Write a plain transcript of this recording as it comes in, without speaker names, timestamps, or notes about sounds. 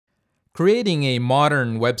Creating a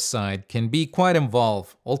modern website can be quite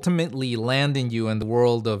involved, ultimately landing you in the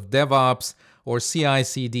world of DevOps or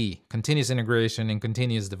CI/CD, continuous integration and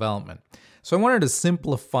continuous development. So I wanted to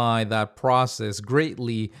simplify that process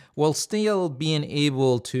greatly while still being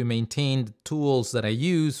able to maintain the tools that I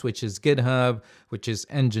use, which is GitHub, which is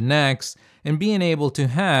Nginx, and being able to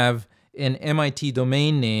have an MIT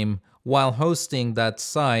domain name while hosting that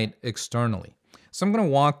site externally. So I'm going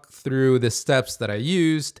to walk through the steps that I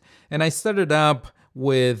used, and I started up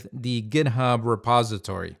with the GitHub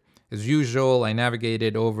repository. As usual, I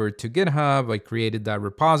navigated over to GitHub, I created that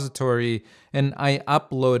repository, and I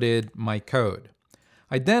uploaded my code.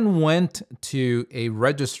 I then went to a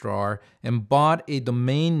registrar and bought a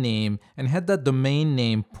domain name and had that domain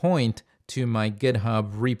name point to my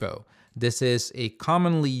GitHub repo. This is a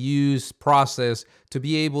commonly used process to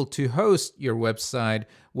be able to host your website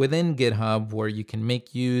within GitHub, where you can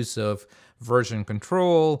make use of version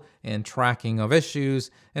control and tracking of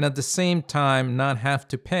issues, and at the same time not have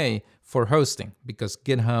to pay for hosting because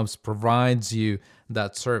GitHub provides you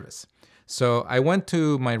that service. So I went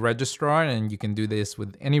to my registrar, and you can do this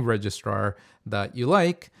with any registrar that you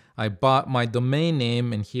like. I bought my domain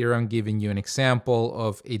name, and here I'm giving you an example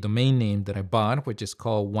of a domain name that I bought, which is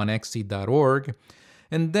called 1xe.org.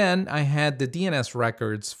 And then I had the DNS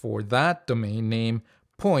records for that domain name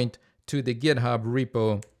point to the GitHub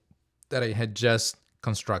repo that I had just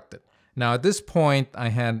constructed. Now at this point, I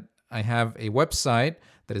have a website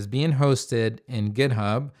that is being hosted in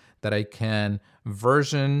GitHub that I can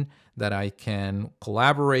version, that I can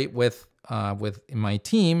collaborate with my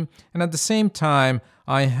team, and at the same time,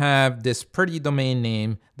 I have this pretty domain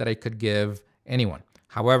name that I could give anyone.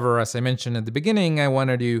 However, as I mentioned at the beginning, I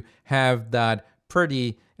wanted to have that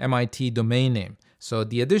pretty MIT domain name. So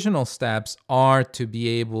the additional steps are to be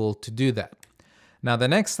able to do that. Now, the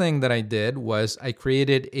next thing that I did was I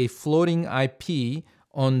created a floating IP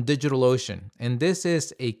on DigitalOcean, and this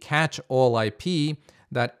is a catch-all IP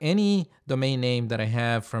that any domain name that I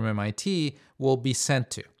have from MIT will be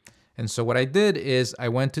sent to. And so what I did is I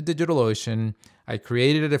went to DigitalOcean, I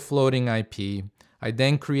created a floating IP, I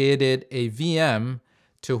then created a VM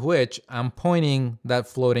to which I'm pointing that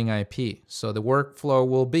floating IP. So the workflow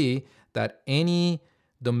will be that any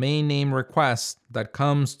domain name request that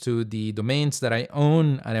comes to the domains that I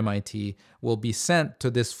own at MIT will be sent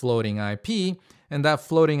to this floating IP, and that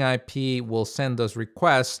floating IP will send those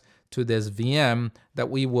requests to this VM that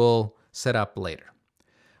we will set up later.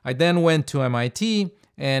 I then went to MIT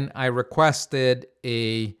and I requested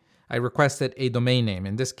a domain name.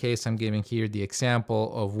 In this case, I'm giving here the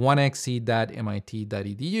example of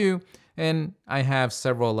 1xe.mit.edu, and I have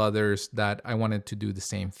several others that I wanted to do the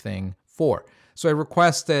same thing for. So I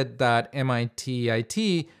requested that MIT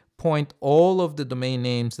IT point all of the domain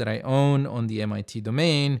names that I own on the MIT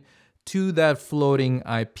domain to that floating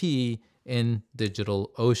IP in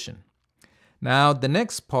DigitalOcean. Now, the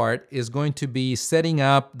next part is going to be setting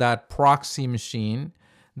up that proxy machine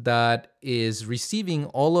that is receiving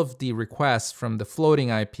all of the requests from the floating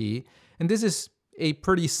IP. And this is a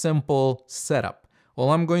pretty simple setup.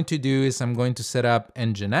 All I'm going to do is I'm going to set up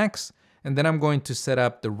Nginx, and then I'm going to set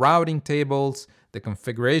up the routing tables, the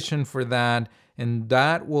configuration for that, and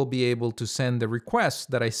that will be able to send the requests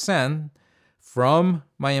that I send from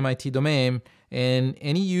my MIT domain, and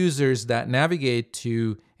any users that navigate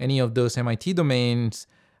to any of those MIT domains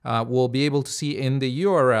will be able to see in the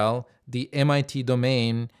URL the MIT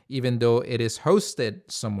domain, even though it is hosted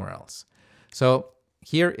somewhere else. So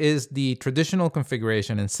here is the traditional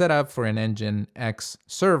configuration and setup for an Nginx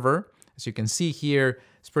server. As you can see here,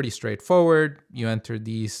 it's pretty straightforward. You enter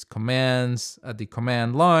these commands at the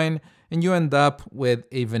command line, and you end up with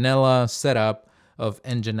a vanilla setup of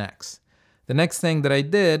Nginx. The next thing that I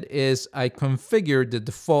did is I configured the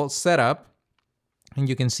default setup, and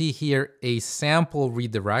you can see here a sample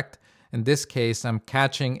redirect. In this case, I'm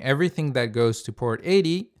catching everything that goes to port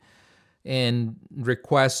 80 and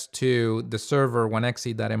requests to the server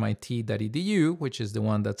 1xe.mit.edu, which is the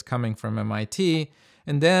one that's coming from MIT.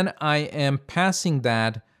 And then I am passing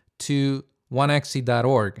that to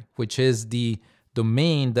 1xe.org, which is the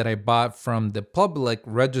domain that I bought from the public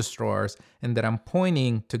registrars and that I'm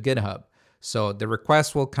pointing to GitHub. So the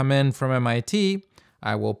request will come in from MIT.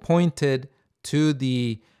 I will point it to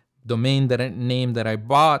the domain name that I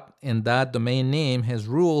bought, and that domain name has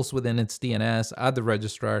rules within its DNS at the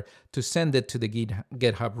registrar to send it to the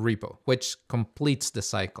GitHub repo, which completes the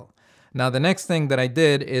cycle. Now, the next thing that I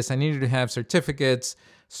did is I needed to have certificates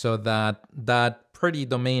so that that pretty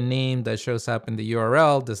domain name that shows up in the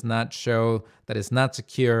URL does not show that it's not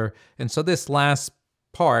secure. And so this last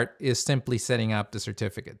part is simply setting up the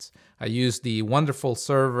certificates. I use the wonderful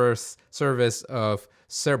service of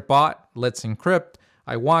bot Let's Encrypt.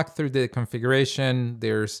 I walk through the configuration.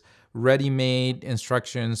 There's ready-made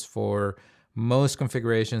instructions for most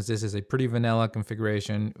configurations. This is a pretty vanilla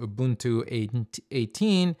configuration, Ubuntu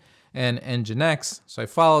 18 and Nginx. So I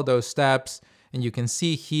follow those steps, and you can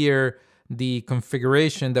see here the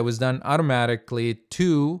configuration that was done automatically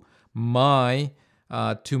to my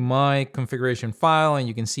configuration file, and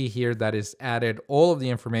you can see here that is added all of the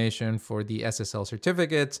information for the SSL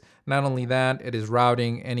certificates. Not only that, it is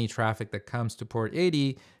routing any traffic that comes to port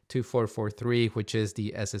 80 to 443, which is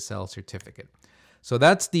the SSL certificate. So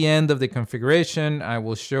that's the end of the configuration. I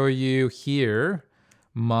will show you here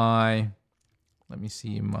my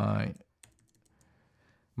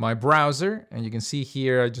browser, and you can see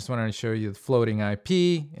here, I just wanted to show you the floating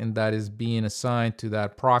IP, and that is being assigned to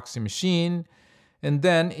that proxy machine. And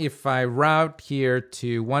then if I route here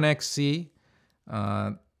to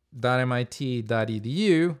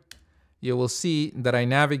 1xc.mit.edu, you will see that I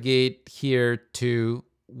navigate here to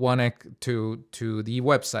the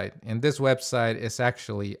website. And this website is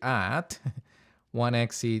actually at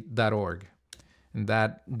 1xc.org. And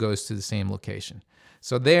that goes to the same location.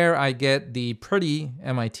 So there I get the pretty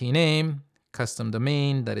MIT name, custom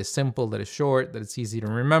domain that is simple, that is short, that it's easy to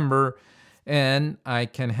remember. And I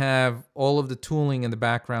can have all of the tooling in the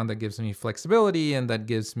background that gives me flexibility and that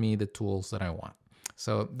gives me the tools that I want.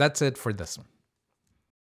 So that's it for this one.